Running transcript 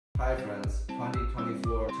Hi friends,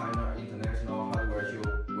 2024 China International Hardware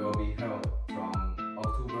Show will be held from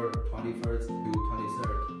October 21st to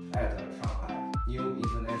 23rd at Shanghai New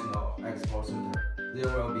International Expo Center.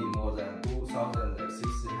 There will be more than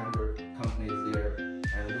 2,600 companies there,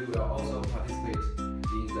 and we will also participate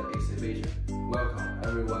in the exhibition. Welcome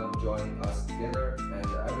everyone join us together, and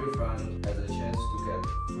every friend has a chance to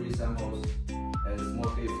get free samples and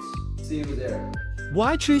small gifts. See you there!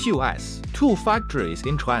 Why choose US? 2 factories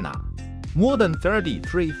in China, more than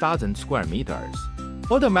 33,000 square meters,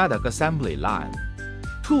 automatic assembly line,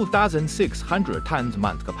 2,600 tons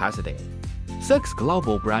month capacity, 6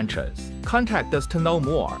 global branches. Contact us to know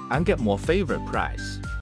more and get more favorite price.